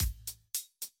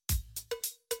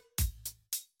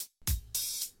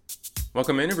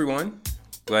Welcome in, everyone.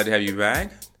 Glad to have you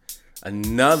back.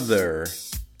 Another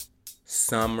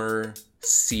summer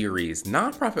series,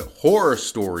 nonprofit horror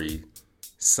story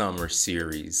summer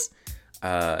series.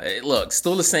 Look,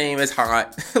 still the same. It's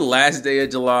hot. Last day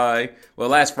of July. Well,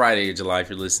 last Friday of July, if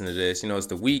you're listening to this. You know, it's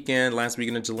the weekend, last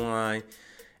weekend of July.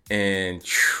 And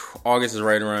August is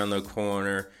right around the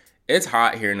corner. It's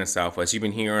hot here in the Southwest. You've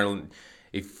been hearing,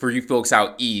 for you folks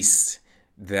out east,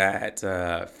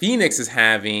 that Phoenix is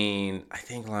having, I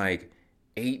think, like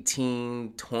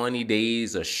 18, 20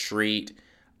 days of straight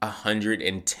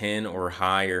 110 or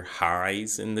higher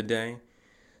highs in the day.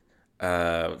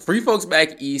 For you folks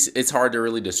back east, it's hard to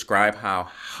really describe how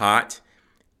hot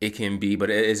it can be, but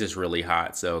it is just really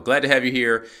hot. So glad to have you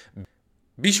here.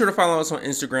 Be sure to follow us on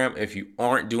Instagram if you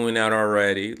aren't doing that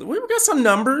already. We've got some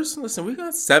numbers. Listen, we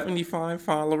got 75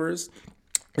 followers.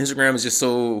 Instagram is just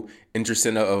so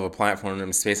interesting of a platform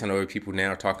in space. I know people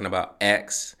now are talking about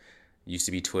X. It used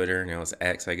to be Twitter. Now it's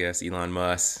X, I guess. Elon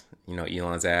Musk,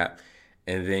 Elon's app.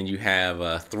 And then you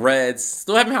have Threads.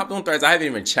 Still haven't hopped on Threads. I haven't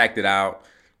even checked it out.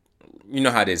 You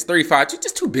know how it is. 35,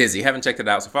 just too busy. Haven't checked it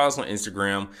out. So follow us on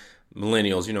Instagram.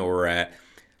 Millennials, you know where we're at.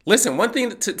 Listen, one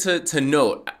thing to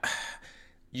note.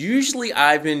 Usually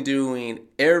I've been doing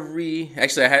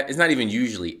it's not even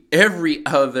usually, every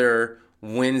other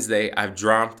Wednesday I've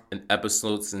dropped an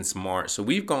episode since March. So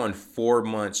we've gone 4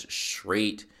 months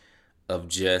straight of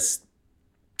just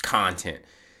content.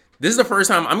 This is the first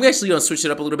time I'm actually going to switch it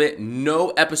up a little bit.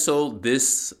 No episode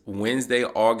this Wednesday,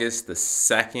 August the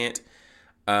 2nd.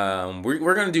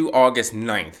 We're going to do August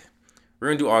 9th. We're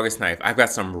going to do August 9th. I've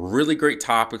got some really great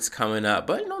topics coming up,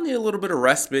 but need a little bit of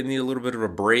respite, need a little bit of a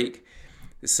break.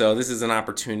 So this is an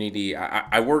opportunity.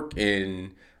 I work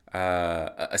in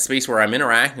a space where I'm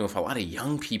interacting with a lot of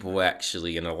young people,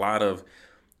 actually, and a lot of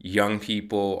young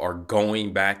people are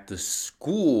going back to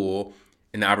school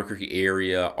in the Albuquerque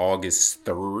area August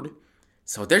 3rd.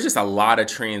 So there's just a lot of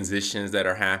transitions that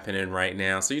are happening right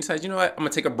now. So you decide, you know what, I'm going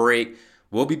to take a break.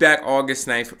 We'll be back August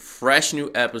 9th, fresh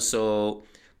new episode.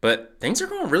 But things are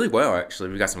going really well, actually.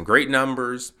 We got some great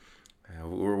numbers.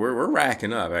 We're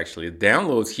racking up, actually. The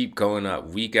downloads keep going up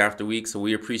week after week, so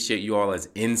we appreciate you all as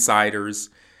insiders.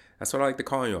 That's what I like to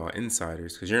call you all,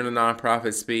 insiders, because you're in the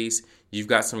nonprofit space. You've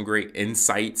got some great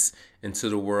insights into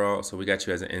the world, so we got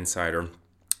you as an insider.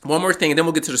 One more thing, and then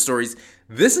we'll get to the stories.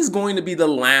 This is going to be the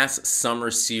last summer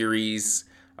series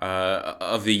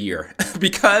of the year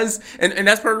because, and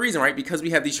that's part of the reason, right? Because we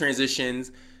have these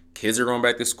transitions. Kids are going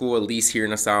back to school, at least here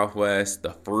in the Southwest,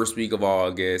 the first week of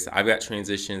August. I've got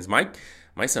transitions. My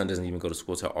son doesn't even go to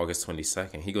school till August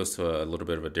 22nd. He goes to a little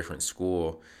bit of a different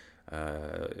school.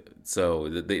 So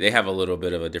they have a little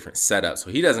bit of a different setup.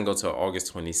 So he doesn't go till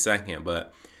August 22nd.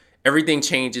 But everything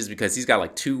changes because he's got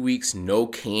like 2 weeks, no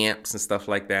camps and stuff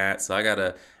like that. So I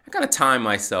gotta time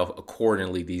myself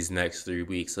accordingly these next 3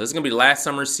 weeks. So this is going to be the last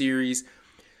summer series.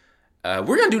 We're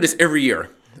going to do this every year.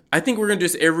 I think we're going to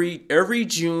do this every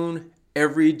June,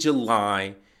 every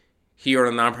July here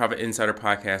on the Nonprofit Insider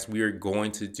Podcast. We are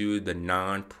going to do the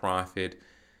Nonprofit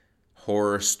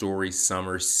Horror Story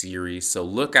Summer Series. So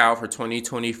look out for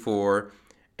 2024,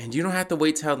 and you don't have to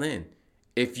wait till then.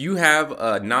 If you have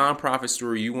a nonprofit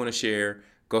story you want to share,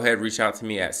 go ahead, reach out to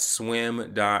me at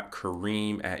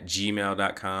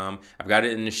swim.kareem@gmail.com. I've got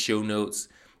it in the show notes.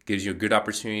 Gives you a good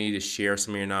opportunity to share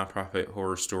some of your nonprofit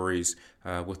horror stories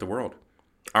with the world.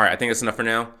 All right, I think that's enough for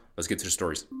now. Let's get to the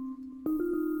stories.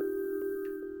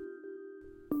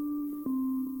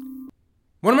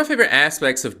 One of my favorite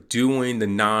aspects of doing the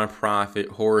nonprofit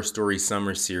horror story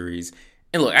summer series,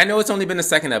 and look, I know it's only been the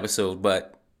second episode,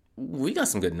 but we got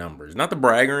some good numbers. Not to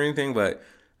brag or anything, but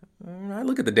I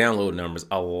look at the download numbers.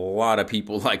 A lot of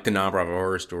people like the nonprofit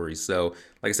horror stories. So,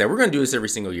 like I said, we're going to do this every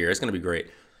single year. It's going to be great.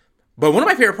 But one of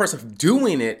my favorite parts of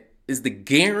doing it is the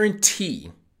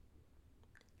guarantee.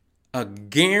 A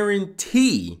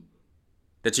guarantee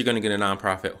that you're going to get a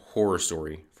nonprofit horror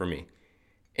story from me.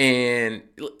 And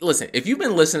listen, if you've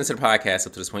been listening to the podcast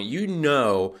up to this point, you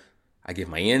know I give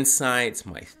my insights,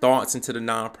 my thoughts into the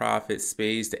nonprofit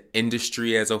space, the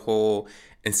industry as a whole,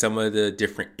 and some of the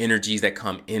different energies that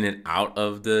come in and out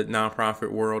of the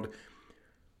nonprofit world.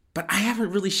 But I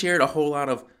haven't really shared a whole lot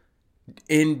of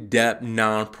in-depth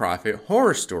nonprofit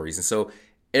horror stories. And so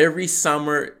every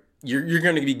summer, you're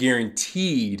going to be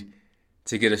guaranteed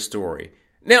to get a story.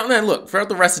 Now, look, throughout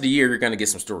the rest of the year, you're going to get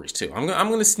some stories too. I'm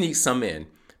going to sneak some in.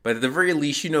 But at the very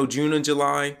least, June and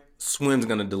July, Swim's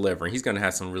going to deliver. He's going to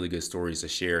have some really good stories to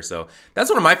share. So that's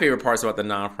one of my favorite parts about the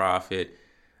nonprofit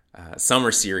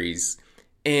summer series.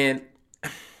 And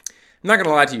I'm not going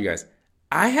to lie to you guys.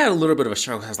 I had a little bit of a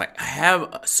struggle. I was like, I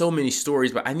have so many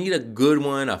stories, but I need a good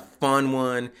one, a fun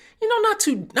one. Not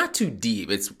too deep.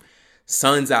 It's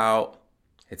sun's out,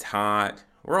 it's hot,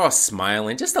 we're all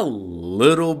smiling, just a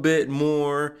little bit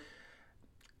more.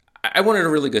 I wanted a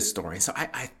really good story. So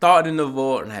I thought in the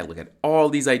vault and I looked at all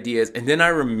these ideas. And then I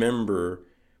remember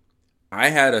I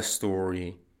had a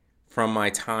story from my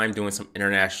time doing some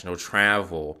international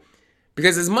travel.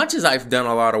 Because as much as I've done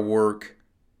a lot of work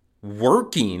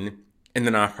working in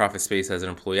the nonprofit space as an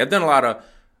employee, I've done a lot of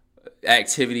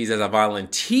activities as a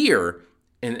volunteer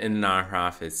in the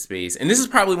nonprofit space. And this is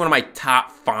probably one of my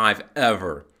top 5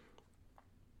 ever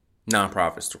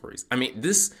nonprofit stories. I mean,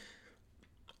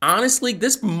 honestly,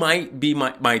 this might be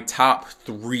my top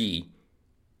 3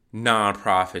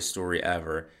 nonprofit story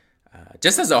ever.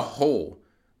 Just as a whole,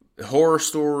 horror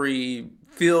story,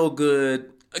 feel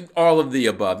good, all of the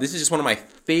above. This is just one of my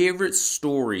favorite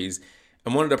stories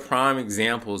and one of the prime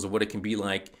examples of what it can be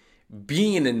like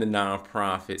being in the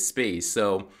nonprofit space.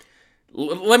 So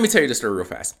let me tell you the story real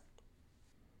fast.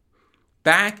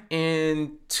 Back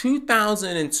in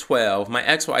 2012, my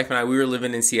ex-wife and I, we were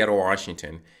living in Seattle,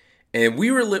 Washington. And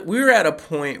we were at a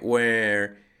point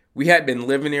where we had been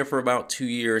living there for about 2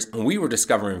 years, and we were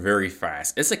discovering very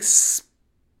fast it's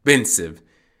expensive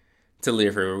to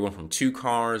live here. We were going from 2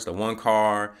 cars to 1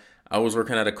 car. I was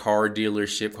working at a car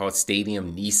dealership called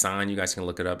Stadium Nissan. You guys can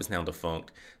look it up. It's now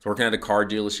defunct. So working at a car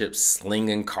dealership,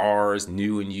 slinging cars,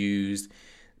 new and used.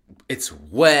 It's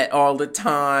wet all the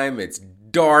time. It's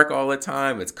dark all the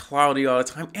time. It's cloudy all the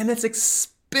time. And it's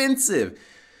expensive.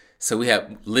 So we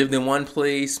have lived in one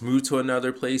place, moved to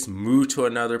another place, and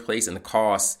the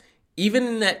costs,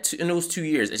 even in those 2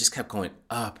 years, it just kept going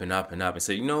up and up and up. And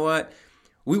so, you know what?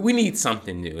 We need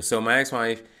something new. So my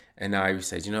ex-wife and I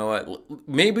said, you know what?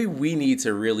 Maybe we need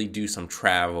to really do some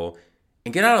travel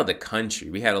and get out of the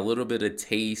country. We had a little bit of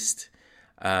taste.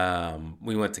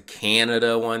 We went to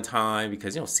Canada one time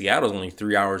because, Seattle's only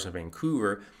 3 hours from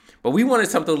Vancouver. But we wanted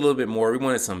something a little bit more. We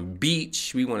wanted some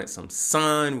beach. We wanted some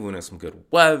sun. We wanted some good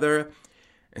weather.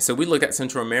 And so we looked at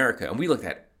Central America and we looked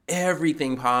at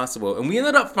everything possible. And we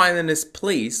ended up finding this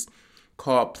place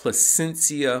called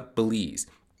Placencia, Belize.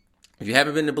 If you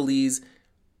haven't been to Belize,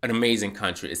 an amazing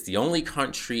country. It's the only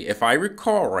country, if I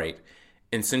recall right,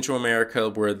 in Central America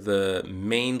where the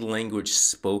main language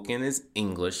spoken is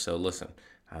English. So listen,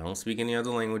 I don't speak any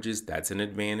other languages. That's an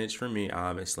advantage for me,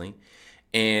 obviously.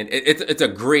 And it's a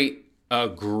great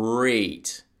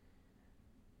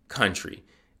country.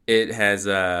 It has,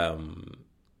 at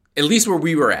least where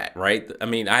we were at, right? I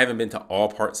mean, I haven't been to all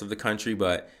parts of the country,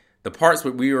 but the parts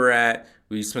where we were at,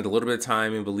 we spent a little bit of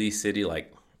time in Belize City,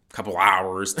 like a couple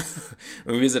hours.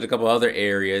 We visited a couple other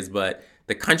areas, but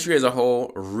the country as a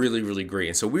whole, really, really great.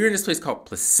 And so we were in this place called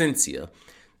Placencia.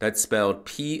 That's spelled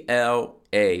Placencia.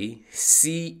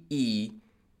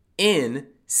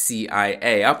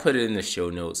 I'll put it in the show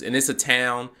notes. And it's a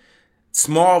town,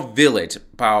 small village,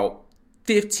 about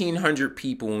 1,500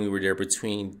 people when we were there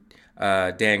between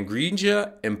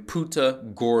Dangrija and Puta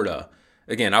Gorda.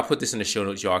 Again, I'll put this in the show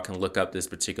notes. Y'all can look up this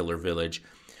particular village.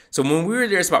 So when we were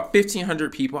there, it's about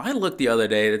 1,500 people. I looked the other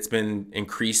day. It's been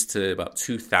increased to about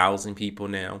 2,000 people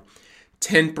now.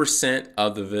 10%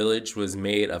 of the village was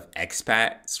made of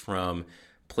expats from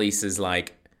places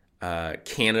like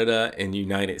Canada and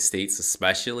United States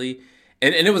especially.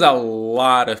 And it was a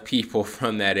lot of people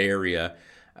from that area,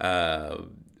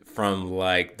 from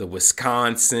like the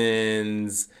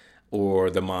Wisconsins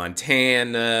or the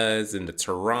Montanas and the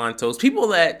Torontos. People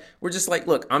that were just like,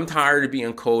 look, I'm tired of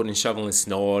being cold and shoveling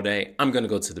snow all day. I'm going to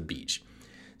go to the beach.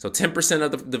 So 10%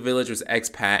 of the village was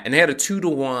expat, and they had a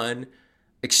 2-to-1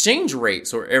 exchange rate.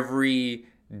 So every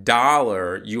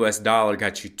US dollar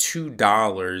got you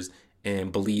 $2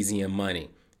 in Belizean money.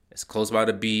 It's close by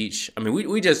the beach. I mean,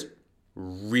 we just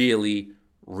really,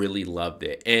 really loved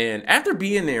it. And after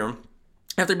being there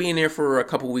for a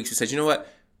couple of weeks, we said, you know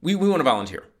what? We want to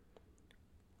volunteer.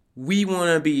 We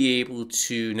want to be able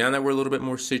to, now that we're a little bit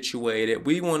more situated,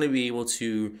 we want to be able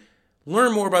to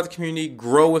learn more about the community,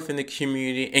 grow within the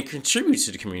community, and contribute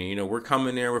to the community. We're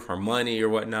coming there with our money or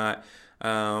whatnot.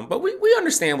 But we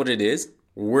understand what it is.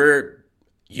 We're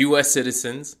U.S.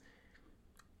 citizens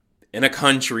in a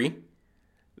country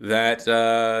that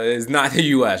is not the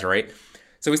U.S., right?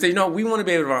 So we said, we want to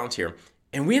be able to volunteer.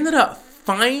 And we ended up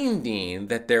finding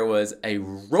that there was a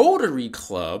Rotary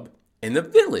Club in the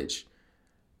village.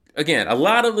 Again, a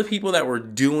lot of the people that were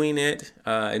doing it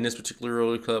in this particular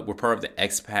Rotary Club were part of the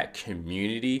expat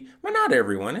community, but not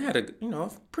everyone. It had a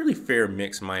pretty fair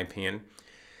mix, in my opinion.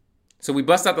 So we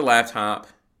bust out the laptop.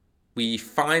 We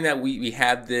find that we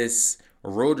have this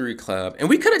Rotary Club, and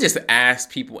we could have just asked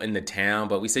people in the town,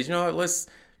 but we said, you know what, let's,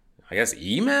 I guess,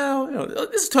 email.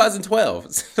 This is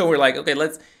 2012, so we're like, okay,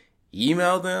 let's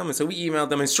email them. And so we emailed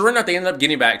them, and sure enough, they ended up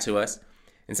getting back to us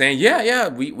and saying, yeah,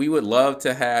 we would love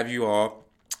to have you all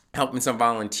help in some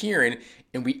volunteering.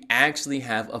 And we actually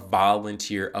have a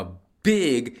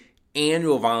big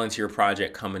annual volunteer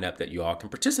project coming up that you all can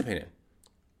participate in.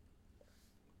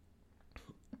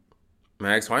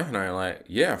 My ex-wife and I are like,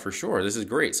 yeah, for sure. This is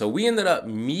great. So we ended up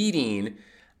meeting,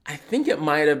 I think it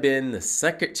might have been the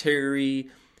secretary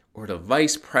or the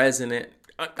vice president.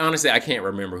 Honestly, I can't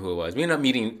remember who it was. We ended up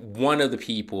meeting one of the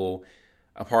people,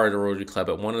 a part of the Rotary Club,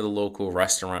 at one of the local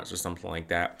restaurants or something like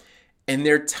that. And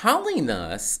they're telling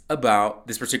us about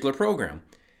this particular program.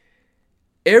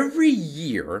 Every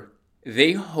year,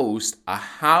 they host a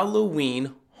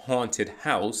Halloween haunted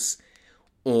house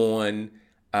in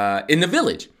the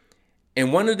village.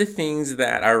 And one of the things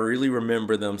that I really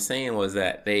remember them saying was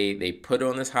that they put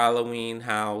on this Halloween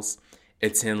house.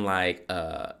 It's in like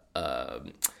a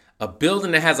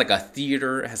building that has like a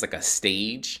theater, it has like a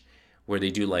stage where they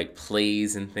do like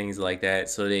plays and things like that.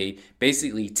 So they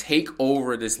basically take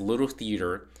over this little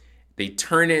theater, they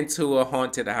turn it into a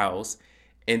haunted house,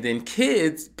 and then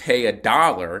kids pay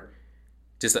 $1.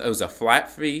 It was a flat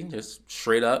fee, just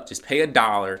straight up, just pay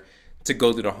 $1 to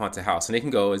go to the haunted house, and they can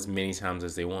go as many times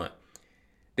as they want.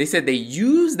 They said they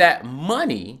use that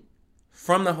money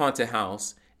from the haunted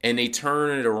house and they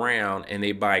turn it around and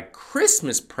they buy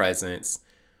Christmas presents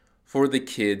for the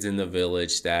kids in the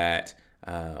village that,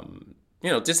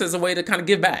 just as a way to kind of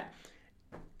give back.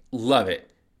 Love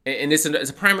it. And it's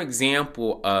a prime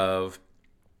example of,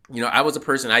 I was a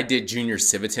person, I did junior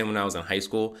Civitan when I was in high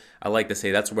school. I like to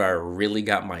say that's where I really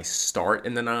got my start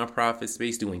in the nonprofit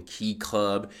space, doing Key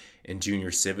Club and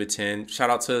junior Civitan. Shout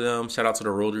out to them. Shout out to the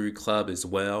Rotary Club as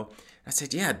well. I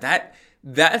said, yeah,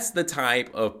 that's the type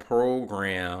of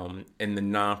program in the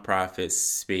nonprofit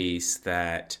space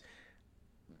that,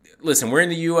 listen, we're in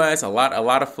the U.S. A lot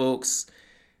of folks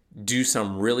do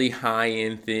some really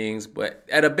high-end things, but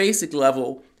at a basic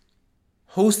level,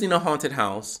 hosting a haunted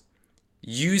house,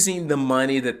 using the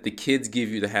money that the kids give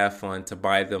you to have fun to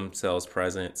buy themselves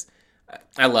presents,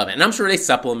 I love it. And I'm sure they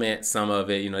supplement some of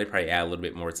it. They probably add a little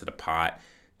bit more to the pot,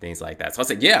 things like that. So I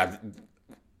said, yeah,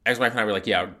 ex-wife and I were like,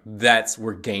 yeah,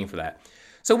 we're game for that.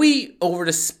 So we, over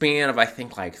the span of, I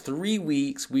think, like 3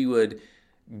 weeks, we would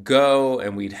go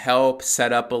and we'd help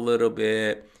set up a little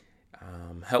bit,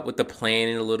 help with the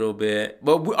planning a little bit.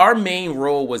 But our main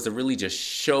role was to really just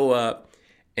show up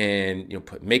and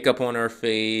put makeup on our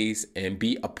face and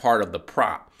be a part of the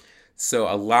prop.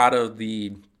 So a lot of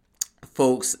the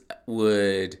folks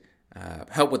would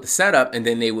help with the setup, and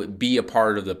then they would be a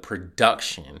part of the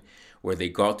production where they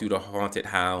go through the haunted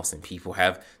house and people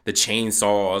have the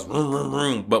chainsaws, vroom, vroom,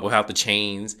 vroom, but without the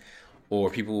chains,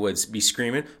 or people would be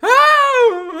screaming, ah,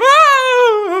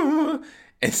 ah!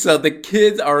 And so the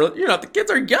kids are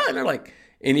young. They're like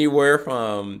anywhere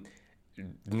from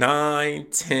 9,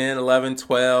 10, 11,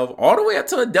 12, all the way up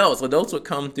to adults. Adults would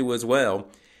come through as well.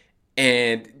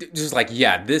 And just like,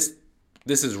 yeah, this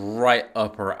is right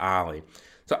up her alley.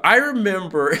 So I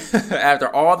remember after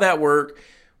all that work,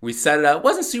 we set it up. It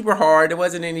wasn't super hard. It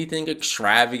wasn't anything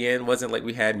extravagant. It wasn't like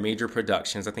we had major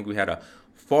productions. I think we had a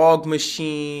fog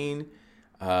machine,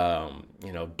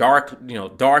 dark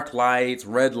lights,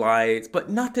 red lights, but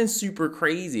nothing super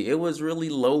crazy. It was really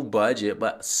low budget,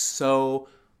 but so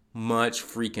much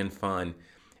freaking fun.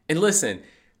 And listen,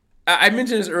 I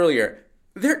mentioned this earlier.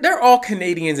 They're all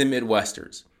Canadians and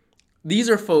Midwesters. These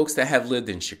are folks that have lived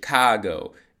in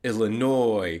Chicago,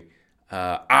 Illinois,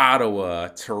 Ottawa,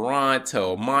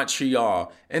 Toronto,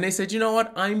 Montreal. And they said, you know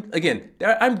what? I'm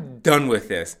done with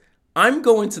this. I'm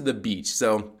going to the beach.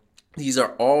 So these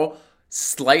are all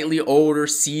slightly older,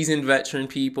 seasoned veteran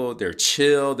people. They're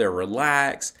chill, they're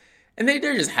relaxed, and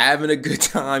they're just having a good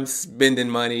time, spending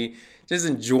money, just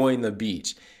enjoying the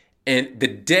beach. And the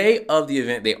day of the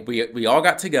event, we all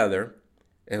got together.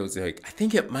 It was like, I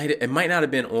think it might not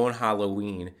have been on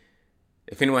Halloween.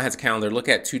 If anyone has a calendar, look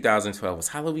at 2012. Was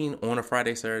Halloween on a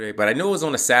Friday, Saturday? But I know it was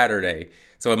on a Saturday,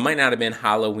 so it might not have been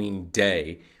Halloween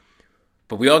day.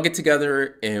 But we all get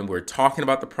together and we're talking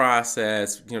about the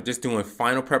process, just doing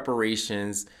final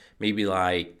preparations, maybe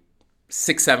like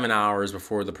 6-7 hours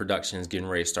before the production is getting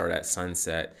ready to start at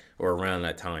sunset or around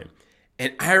that time.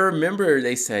 And I remember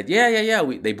they said, yeah.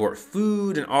 They bought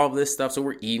food and all of this stuff. So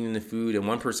we're eating the food. And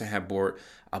one person had bought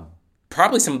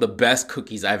probably some of the best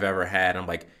cookies I've ever had. I'm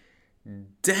like,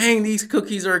 dang, these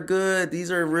cookies are good.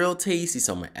 These are real tasty.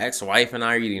 So my ex-wife and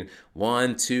I are eating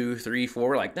 1, 2, 3, 4.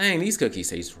 We're like, dang, these cookies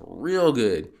taste real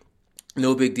good.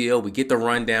 No big deal. We get the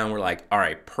rundown. We're like, all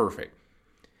right, perfect.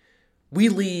 We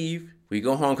leave. We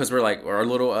go home because we're like our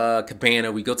little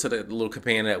cabana. We go to the little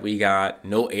cabana that we got.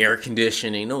 No air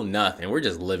conditioning, no nothing. We're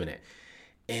just living it.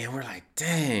 And we're like,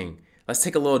 dang, let's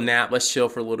take a little nap. Let's chill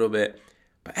for a little bit.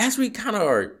 But as we kind of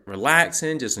are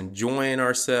relaxing, just enjoying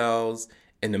ourselves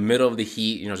in the middle of the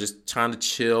heat, just trying to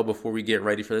chill before we get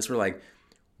ready for this, we're like,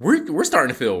 we're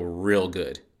starting to feel real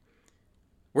good.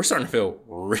 We're starting to feel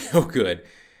real good.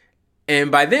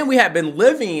 And by then we had been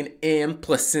living in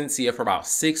Placencia for about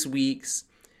 6 weeks.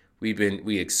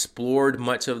 We explored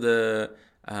much of the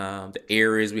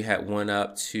areas. We had went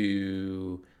up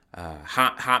to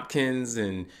Hopkins,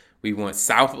 and we went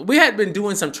south. We had been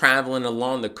doing some traveling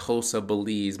along the coast of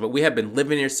Belize, but we had been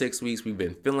living here 6 weeks. We've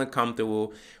been feeling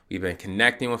comfortable. We've been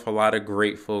connecting with a lot of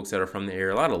great folks that are from the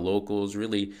area, a lot of locals,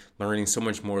 really learning so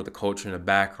much more of the culture and the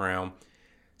background.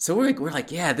 So we're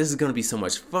like, yeah, this is going to be so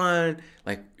much fun.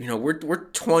 Like, we're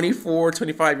 24,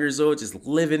 25 years old, just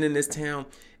living in this town,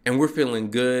 and we're feeling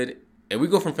good. And we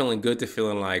go from feeling good to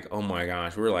feeling like, oh my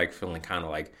gosh, we're like feeling kind of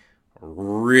like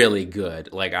really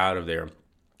good, like out of there.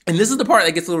 And this is the part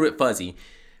that gets a little bit fuzzy,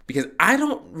 because I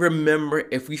don't remember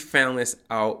if we found this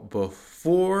out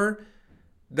before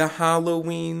the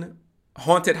Halloween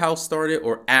haunted house started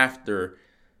or after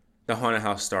the haunted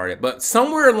house started. But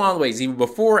somewhere along the ways, even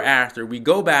before or after, we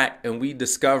go back and we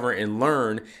discover and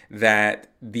learn that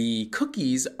the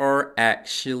cookies are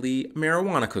actually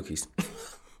marijuana cookies.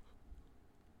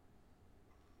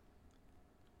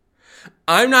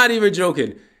 I'm not even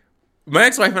joking. My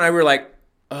ex-wife and I were like,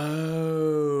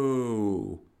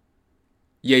 oh,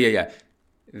 yeah.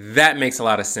 That makes a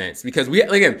lot of sense, because we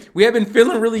had been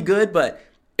feeling really good, but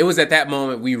it was at that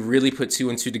moment we really put two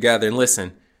and two together. And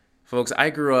listen, folks, I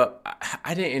grew up,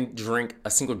 I didn't drink a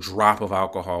single drop of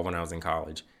alcohol when I was in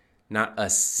college. Not a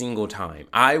single time.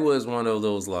 I was one of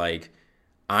those like,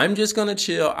 I'm just going to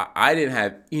chill. I didn't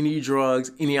have any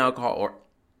drugs, any alcohol, or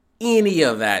any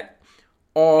of that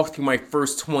all through my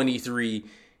first 23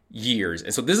 years.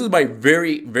 And so this is my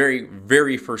very, very,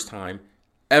 very first time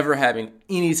ever having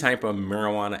any type of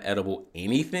marijuana, edible,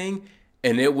 anything.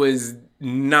 And it was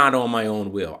not on my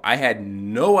own will. I had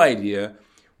no idea.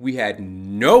 We had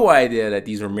no idea that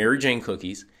these were Mary Jane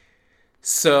cookies.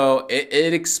 So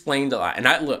it explained a lot.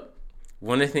 And look,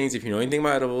 one of the things, if you know anything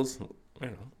about edibles,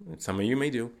 some of you may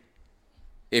do.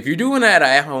 If you're doing that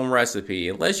at-home recipe,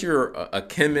 unless you're a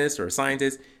chemist or a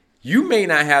scientist, you may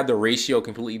not have the ratio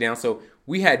completely down. So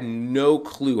we had no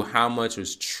clue how much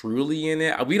was truly in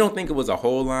it. We don't think it was a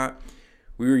whole lot.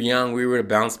 We were young. We were to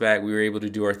bounce back. We were able to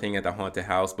do our thing at the haunted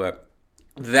house. But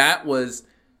that was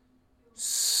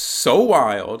so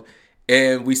wild.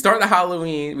 And we start the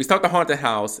haunted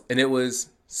house, and it was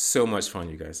so much fun,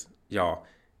 you guys. Y'all,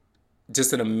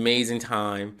 just an amazing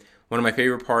time. One of my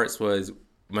favorite parts was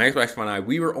my ex-wife and I,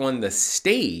 we were on the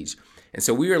stage. And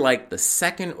so we were like the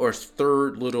second or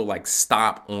third little like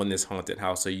stop on this haunted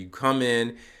house. So you come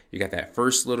in, you got that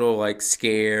first little like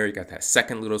scare, you got that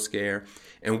second little scare.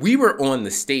 And we were on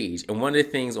the stage. And one of the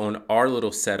things on our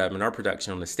little setup and our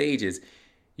production on the stage is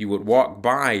you would walk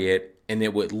by it and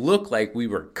it would look like we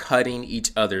were cutting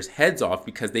each other's heads off,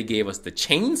 because they gave us the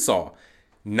chainsaw.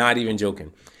 Not even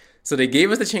joking. So they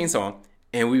gave us the chainsaw,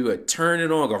 and we would turn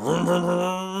it on, go vroom, vroom,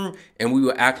 vroom, and we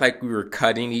would act like we were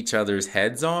cutting each other's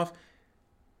heads off.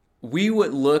 We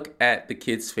would look at the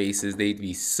kids' faces. They'd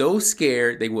be so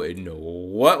scared. They wouldn't know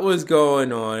what was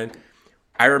going on.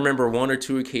 I remember one or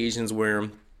two occasions where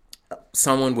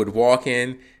someone would walk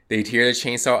in, they'd hear the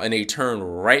chainsaw, and they'd turn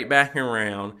right back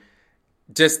around.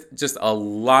 Just a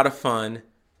lot of fun.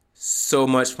 So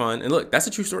much fun. And look, that's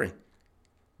a true story.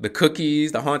 The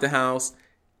cookies, the haunted house,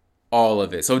 all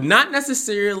of it. So not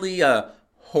necessarily a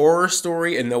horror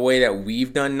story in the way that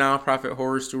we've done nonprofit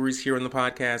horror stories here on the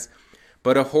podcast,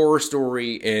 but a horror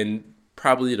story in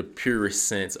probably the purest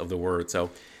sense of the word. So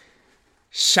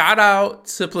shout out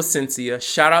to Placencia,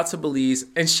 shout out to Belize,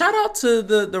 and shout out to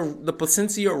the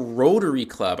Placencia Rotary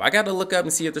Club. I got to look up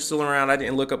and see if they're still around. I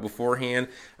didn't look up beforehand.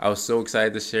 I was so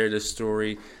excited to share this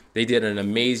story. They did an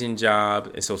amazing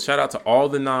job. And so shout out to all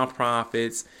the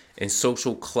nonprofits and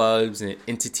social clubs and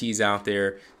entities out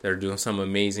there that are doing some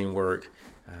amazing work.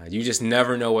 You just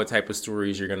never know what type of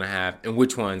stories you're going to have and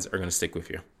which ones are going to stick with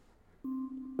you.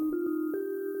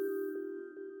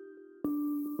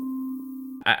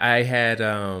 I had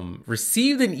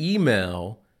received an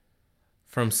email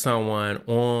from someone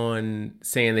on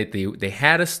saying that they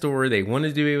had a story, they wanted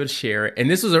to be able to share it. And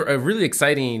this was a really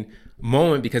exciting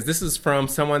moment, because this is from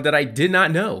someone that I did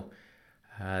not know.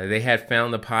 They had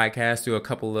found the podcast through a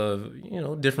couple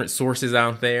of different sources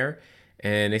out there.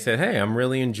 And they said, hey, I'm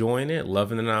really enjoying it,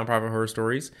 loving the nonprofit horror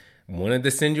stories. Wanted to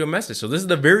send you a message. So this is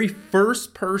the very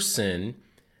first person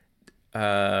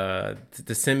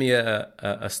to send me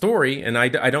a story, and I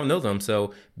don't know them.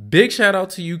 So big shout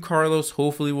out to you, Carlos.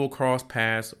 Hopefully we'll cross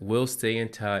paths. We'll stay in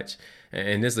touch.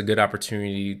 And this is a good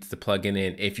opportunity to plug it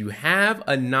in. If you have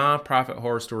a nonprofit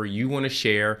horror story you want to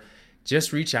share,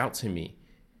 just reach out to me.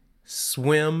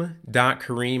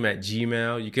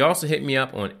 swim.kareem@gmail. You can also hit me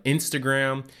up on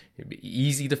Instagram. It'd be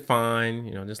easy to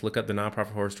find. Just look up the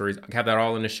nonprofit horror stories. I have that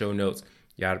all in the show notes.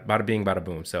 Yeah, bada bing, bada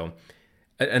boom. So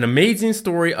an amazing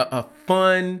story, a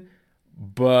fun,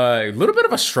 but a little bit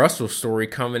of a stressful story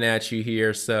coming at you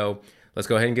here. So let's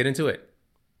go ahead and get into it.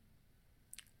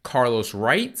 Carlos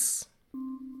writes,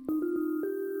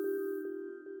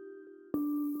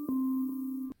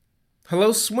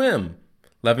 "Hello, Swim.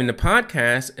 Loving the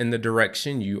podcast and the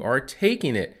direction you are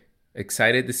taking it.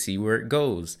 Excited to see where it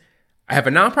goes. I have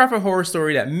a nonprofit horror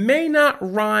story that may not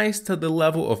rise to the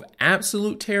level of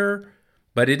absolute terror,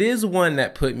 but it is one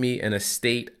that put me in a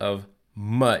state of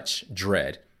much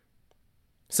dread.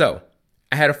 So,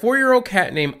 I had a 4-year-old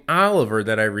cat named Oliver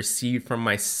that I received from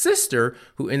my sister,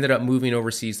 who ended up moving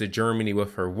overseas to Germany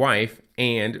with her wife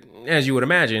and, as you would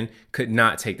imagine, could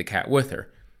not take the cat with her.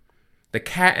 The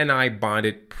cat and I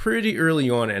bonded pretty early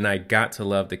on, and I got to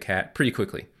love the cat pretty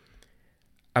quickly.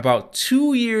 About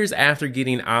 2 years after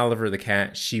getting Oliver the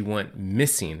cat, she went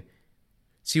missing.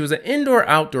 She was an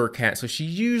indoor-outdoor cat, so she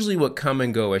usually would come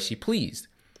and go as she pleased.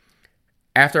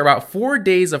 After about 4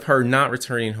 days of her not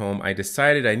returning home, I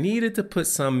decided I needed to put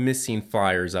some missing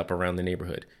flyers up around the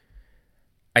neighborhood.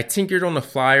 I tinkered on the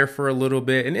flyer for a little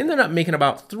bit and ended up making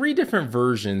about 3 different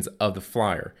versions of the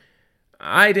flyer.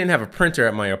 I didn't have a printer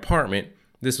at my apartment.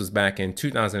 This was back in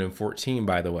 2014,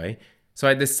 by the way. So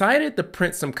I decided to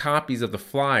print some copies of the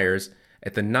flyers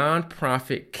at the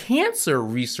nonprofit cancer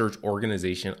research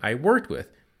organization I worked with.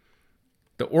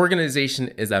 The organization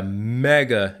is a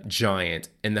mega giant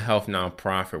in the health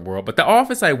nonprofit world, but the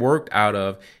office I worked out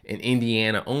of in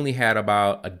Indiana only had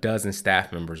about a dozen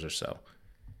staff members or so.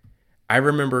 I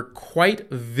remember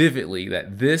quite vividly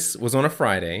that this was on a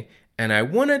Friday, and I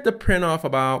wanted to print off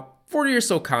about 40 or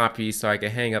so copies so I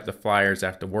could hang up the flyers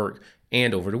after work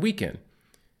and over the weekend.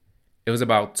 It was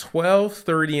about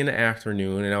 12:30 in the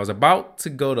afternoon, and I was about to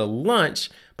go to lunch,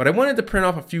 but I wanted to print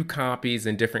off a few copies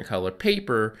in different color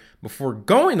paper before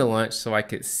going to lunch so I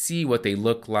could see what they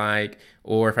looked like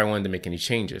or if I wanted to make any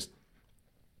changes.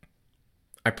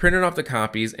 I printed off the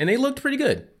copies, and they looked pretty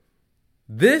good.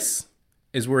 This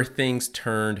is where things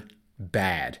turned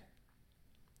bad.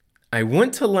 I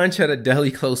went to lunch at a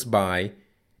deli close by,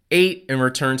 ate, and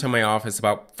returned to my office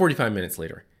about 45 minutes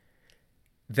later.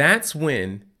 That's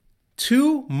when,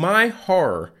 to my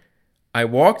horror, I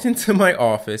walked into my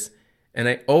office and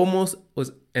I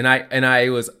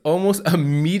was almost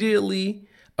immediately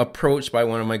approached by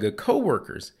one of my good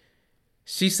coworkers.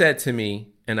 She said to me,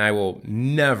 and I will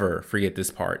never forget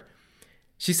this part.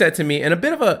 She said to me in a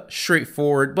bit of a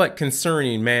straightforward but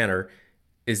concerning manner,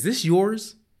 "Is this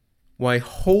yours?" while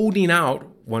holding out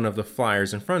one of the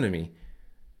flyers in front of me.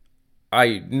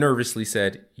 I nervously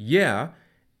said, "Yeah,"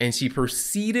 and she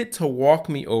proceeded to walk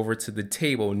me over to the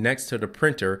table next to the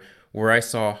printer where I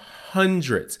saw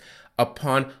hundreds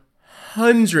upon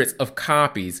hundreds of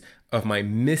copies of my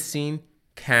missing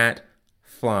cat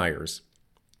flyers.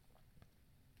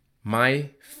 My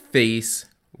face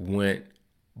went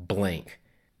blank.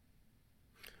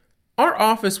 Our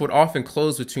office would often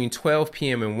close between 12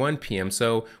 p.m. and 1 p.m.,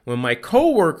 so when my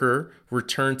coworker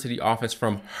returned to the office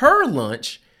from her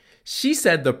lunch, she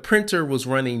said the printer was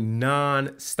running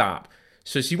non-stop.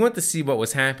 So she went to see what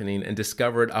was happening and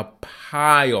discovered a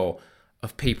pile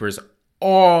of papers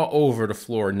all over the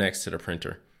floor next to the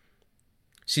printer.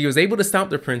 She was able to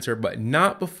stop the printer, but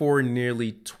not before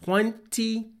nearly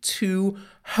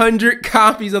 2,200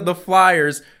 copies of the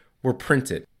flyers were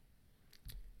printed.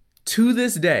 To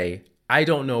this day, I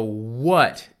don't know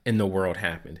what in the world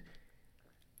happened.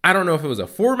 I don't know if it was a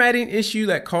formatting issue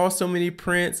that caused so many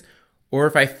prints, or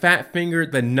if I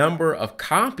fat-fingered the number of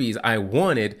copies I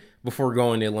wanted before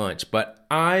going to lunch. But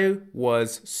I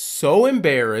was so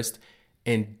embarrassed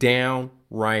and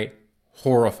downright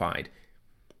horrified.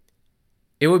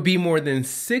 It would be more than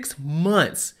 6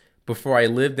 months before I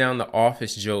lived down the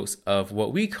office jokes of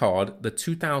what we called the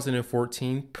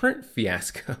 2014 print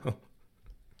fiasco.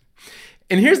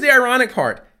 And here's the ironic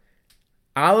part.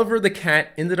 Oliver the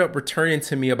cat ended up returning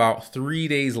to me about 3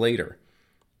 days later.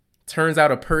 Turns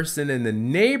out a person in the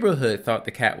neighborhood thought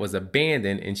the cat was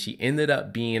abandoned, and she ended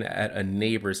up being at a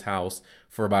neighbor's house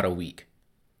for about a week.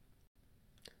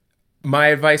 My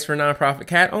advice for nonprofit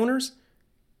cat owners: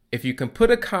 if you can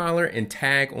put a collar and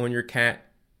tag on your cat,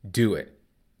 do it.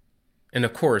 And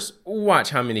of course, watch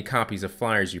how many copies of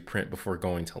flyers you print before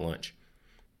going to lunch.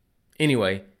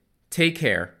 Anyway, take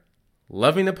care.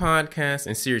 Loving the podcast,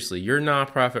 and seriously, your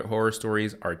nonprofit horror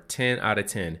stories are 10 out of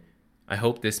 10. I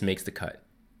hope this makes the cut.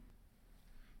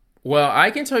 Well,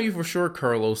 I can tell you for sure,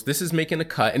 Carlos, this is making the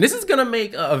cut, and this is going to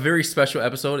make a very special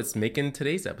episode. It's making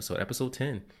today's episode, episode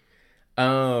 10.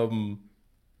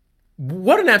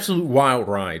 What an absolute wild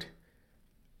ride.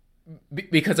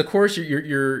 Because of course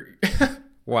you're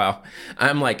wow.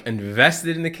 I'm like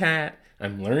invested in the cat.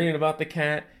 I'm learning about the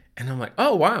cat, and I'm like,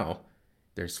 oh wow,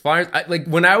 there's flyers. Like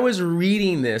when I was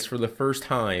reading this for the first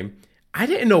time, I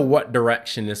didn't know what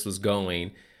direction this was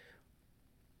going.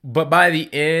 But by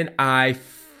the end, I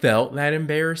felt that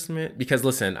embarrassment because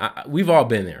listen, we've all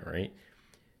been there, right?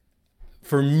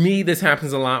 For me, this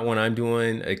happens a lot when I'm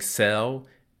doing Excel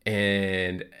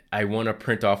and I want to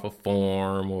print off a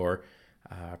form or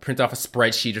print off a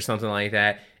spreadsheet or something like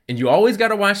that. And you always got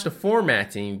to watch the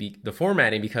formatting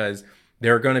because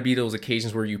there are going to be those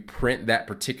occasions where you print that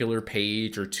particular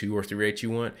page or 2 or 3 that you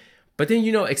want. But then,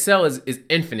 Excel is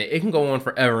infinite. It can go on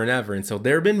forever and ever. And so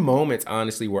there have been moments,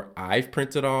 honestly, where I've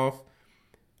printed off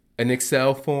an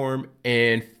Excel form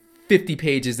and 50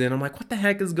 pages in, I'm like, what the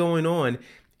heck is going on?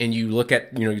 And you look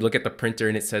at the printer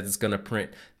and it says it's going to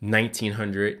print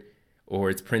 1900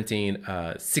 or it's printing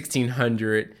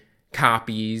 1600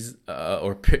 copies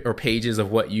or pages of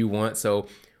what you want. So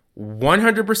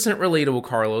 100% relatable,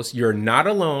 Carlos. You're not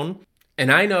alone.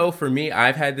 And I know for me,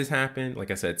 I've had this happen,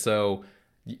 like I said. So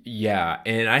yeah.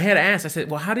 And I had asked, I said,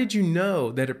 well, how did you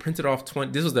know that it printed off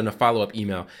 20? This was in a follow-up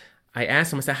email. I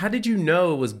asked him, I said, how did you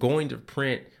know it was going to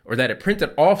print or that it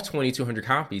printed off 2,200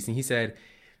 copies? And he said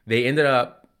they ended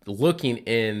up looking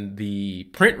in the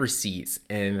print receipts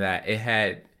and that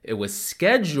it was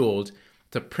scheduled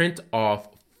to print off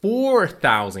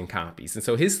 4,000 copies. And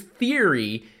so his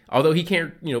theory, although he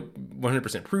can't,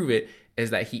 100% prove it, is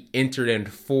that he entered in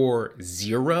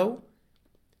 40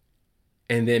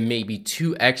 and then maybe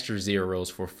 2 extra zeros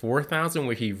for 4,000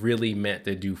 where he really meant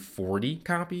to do 40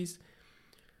 copies.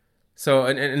 So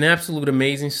an absolute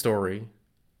amazing story.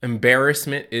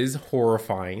 Embarrassment is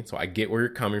horrifying. So I get where you're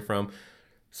coming from.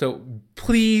 So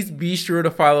please be sure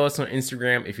to follow us on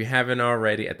Instagram if you haven't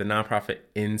already at the Nonprofit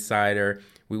Insider.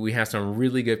 We have some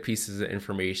really good pieces of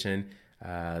information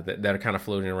that are kind of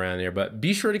floating around there. But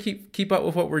be sure to keep up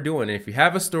with what we're doing. And if you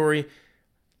have a story,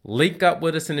 link up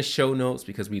with us in the show notes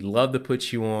because we love to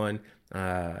put you on.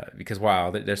 Because wow,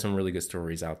 there's some really good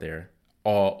stories out there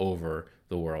all over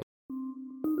the world.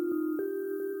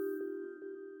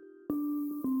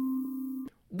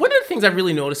 One of the things I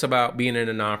really notice about being in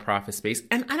a nonprofit space,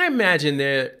 and I imagine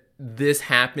that this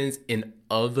happens in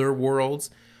other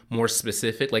worlds, more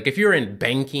specific. Like if you're in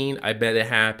banking, I bet it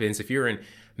happens. If you're in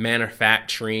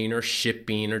manufacturing or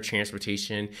shipping or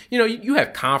transportation, you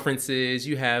have conferences,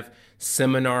 you have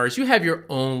seminars, you have your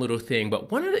own little thing.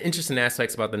 But one of the interesting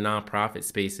aspects about the nonprofit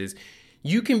space is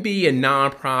you can be a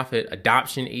nonprofit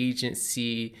adoption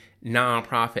agency,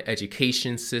 nonprofit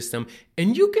education system,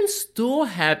 and you can still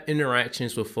have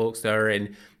interactions with folks that are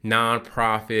in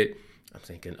nonprofit, I'm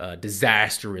thinking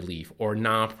disaster relief or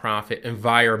nonprofit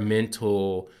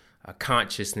environmental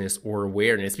consciousness or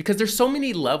awareness, because there's so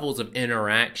many levels of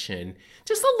interaction,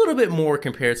 just a little bit more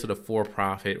compared to the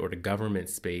for-profit or the government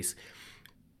space.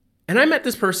 And I met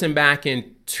this person back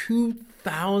in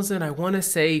 2000, I want to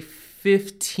say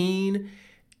 15,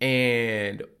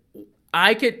 and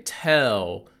I could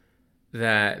tell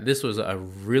that this was a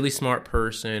really smart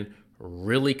person,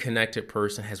 really connected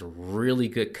person, has really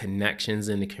good connections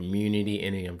in the community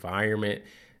and the environment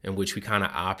in which we kind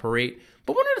of operate.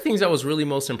 But one of the things I was really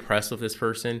most impressed with this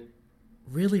person,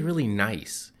 really, really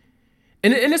nice.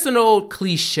 And it's an old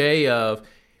cliche of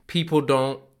people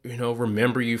don't,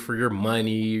 remember you for your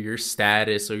money, or your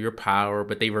status, or your power,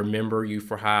 but they remember you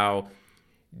for how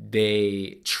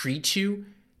they treat you.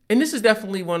 And this is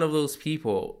definitely one of those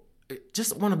people.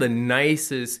 Just one of the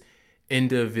nicest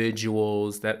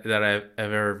individuals that I've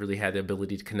ever really had the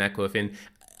ability to connect with. And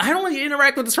I only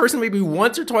interact with this person maybe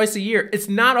once or twice a year. It's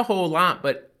not a whole lot,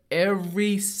 but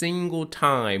every single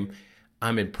time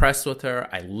I'm impressed with her.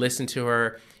 I listen to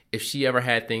her. If she ever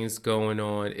had things going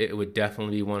on, it would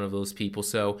definitely be one of those people.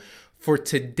 So for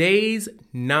today's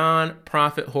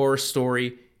nonprofit horror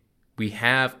story, we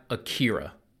have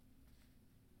Akira.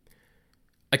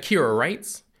 Akira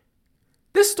writes,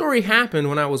 this story happened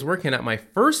when I was working at my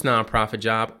first nonprofit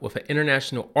job with an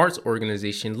international arts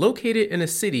organization located in a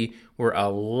city where a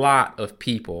lot of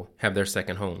people have their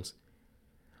second homes.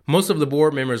 Most of the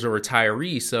board members are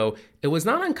retirees, so it was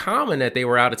not uncommon that they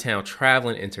were out of town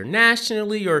traveling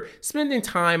internationally or spending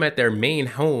time at their main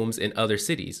homes in other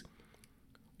cities.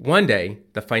 One day,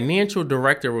 the financial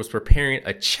director was preparing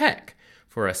a check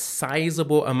for a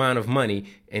sizable amount of money,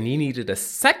 and he needed a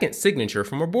second signature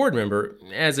from a board member,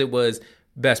 as it was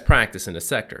best practice in the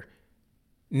sector.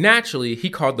 Naturally, he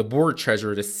called the board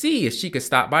treasurer to see if she could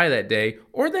stop by that day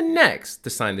or the next to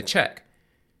sign the check.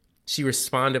 She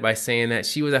responded by saying that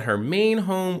she was at her main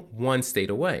home one state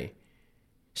away.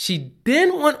 She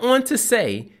then went on to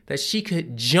say that she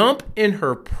could jump in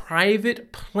her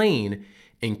private plane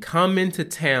and come into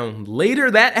town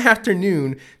later that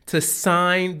afternoon to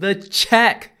sign the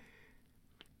check.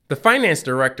 The finance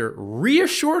director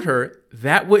reassured her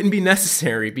that wouldn't be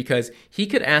necessary because he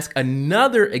could ask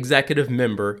another executive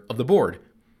member of the board.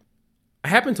 I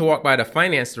happened to walk by the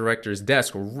finance director's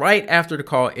desk right after the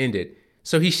call ended,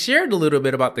 so he shared a little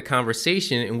bit about the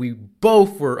conversation, and we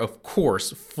both were, of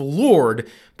course, floored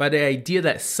by the idea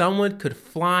that someone could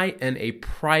fly in a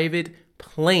private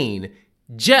plane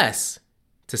just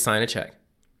to sign a check.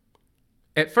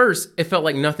 At first, it felt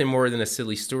like nothing more than a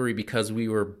silly story because we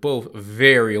were both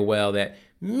very aware that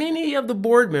many of the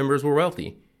board members were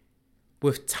wealthy.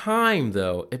 With time,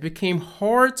 though, it became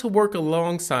hard to work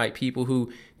alongside people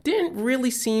who didn't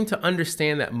really seem to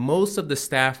understand that most of the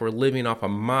staff were living off a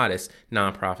modest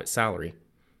nonprofit salary.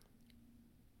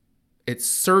 It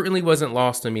certainly wasn't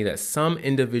lost on me that some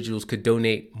individuals could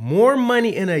donate more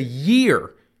money in a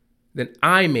year than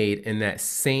I made in that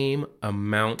same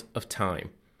amount of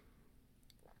time.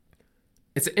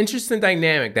 It's an interesting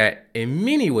dynamic that in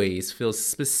many ways feels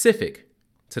specific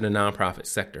to the nonprofit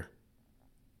sector.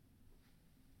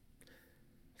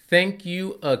 Thank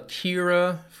you,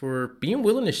 Akira, for being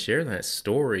willing to share that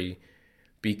story,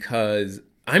 because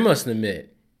I must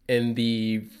admit, in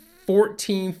the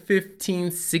 14,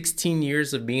 15, 16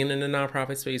 years of being in the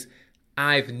nonprofit space,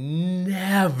 I've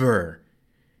never,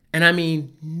 and I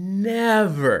mean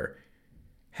never,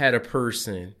 had a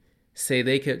person say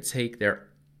they could take their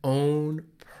own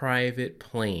private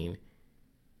plane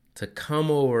to come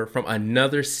over from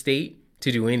another state to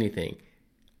do anything.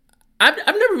 I've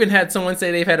never even had someone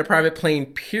say they've had a private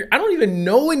plane. I don't even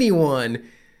know anyone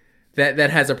that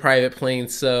has a private plane.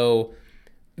 So,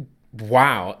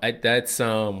 wow, that's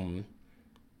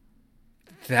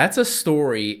a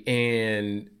story,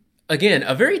 and again,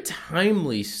 a very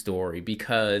timely story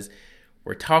because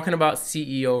we're talking about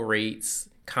CEO rates,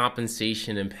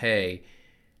 compensation, and pay.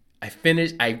 I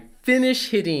finish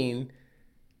hitting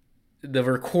the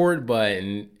record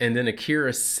button, and then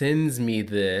Akira sends me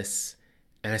this,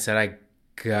 and I said, I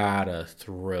gotta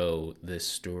throw this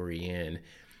story in.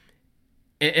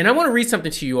 And I want to read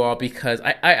something to you all because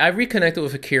I reconnected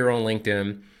with Akira on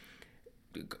LinkedIn.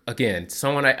 Again,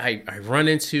 someone I run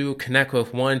into, connect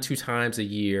with 1-2 times a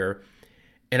year.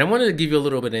 And I wanted to give you a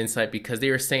little bit of insight because they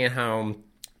were saying how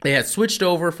they had switched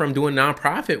over from doing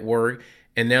nonprofit work,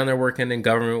 and now they're working in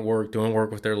government work, doing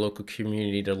work with their local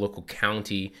community, their local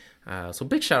county. So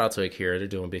big shout out to Akira. They're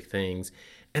doing big things.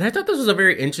 And I thought this was a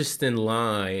very interesting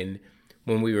line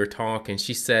when we were talking.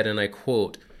 She said, and I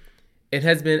quote, "It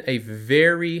has been a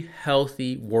very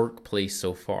healthy workplace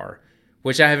so far,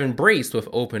 which I have embraced with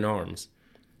open arms.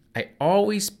 I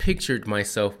always pictured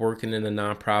myself working in the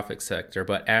nonprofit sector,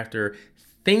 but after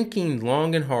thinking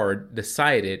long and hard,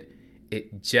 decided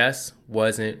it just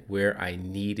wasn't where I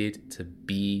needed to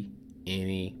be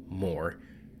anymore."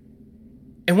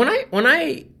 And when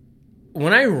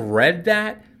I read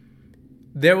that,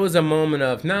 there was a moment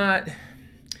of not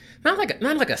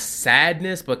like a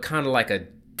sadness, but kind of like a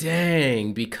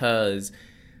dang, because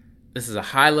this is a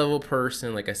high level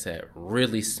person, like I said,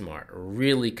 really smart,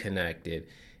 really connected,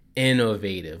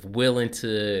 innovative, willing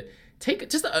to take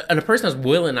just a person that's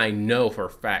willing, I know for a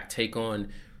fact, take on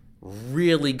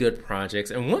really good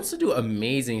projects and wants to do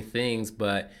amazing things,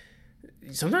 but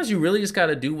sometimes you really just got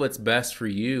to do what's best for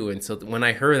you. And so when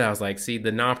I heard that, I was like, see,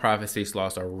 the nonprofit space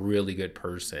lost a really good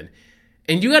person.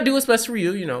 And you got to do what's best for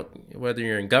you, whether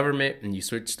you're in government and you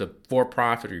switch to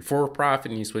for-profit, or you're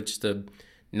for-profit and you switch to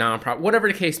nonprofit, whatever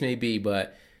the case may be.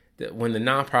 But when the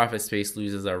nonprofit space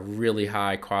loses a really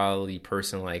high quality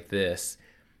person like this,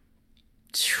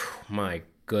 my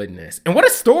goodness. And what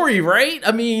a story, right?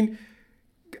 I mean,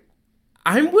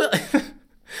 I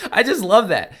just love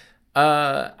that.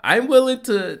 I'm willing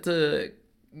to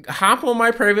hop on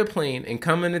my private plane and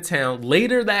come into town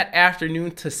later that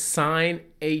afternoon to sign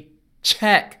a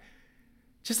check.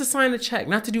 Just to sign a check.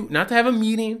 Not to have a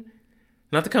meeting,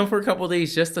 not to come for a couple of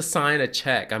days, just to sign a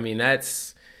check. I mean,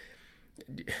 that's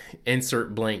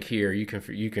insert blank here. You can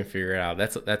figure it out.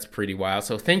 That's pretty wild.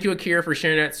 So thank you, Akira, for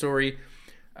sharing that story.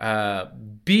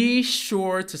 Be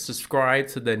sure to subscribe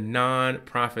to the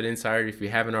Nonprofit Insider if you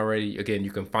haven't already. Again,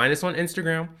 you can find us on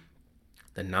Instagram,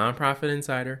 the Nonprofit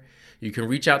Insider. You can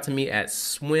reach out to me at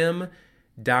swim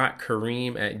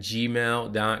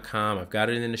Kareem@gmail.com. I've got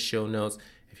it in the show notes.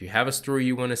 If you have a story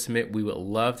you want to submit, we would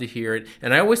love to hear it.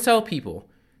 And I always tell people,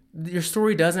 your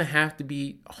story doesn't have to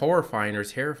be horrifying or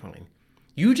terrifying.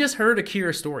 You just heard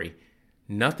Akira's story.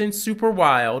 Nothing super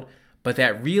wild, but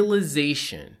that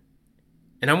realization.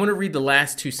 And I want to read the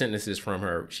last two sentences from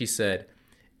her. She said,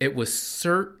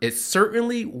 It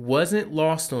certainly wasn't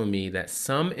lost on me that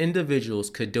some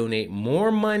individuals could donate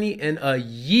more money in a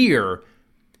year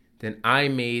than I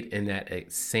made in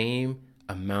that same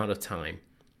amount of time.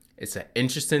 It's an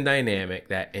interesting dynamic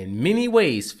that in many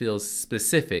ways feels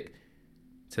specific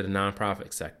to the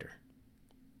nonprofit sector.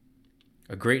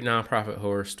 A great nonprofit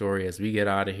horror story as we get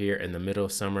out of here in the middle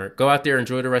of summer. Go out there,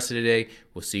 enjoy the rest of the day.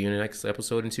 We'll see you in the next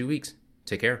episode in 2 weeks.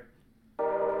 Take care.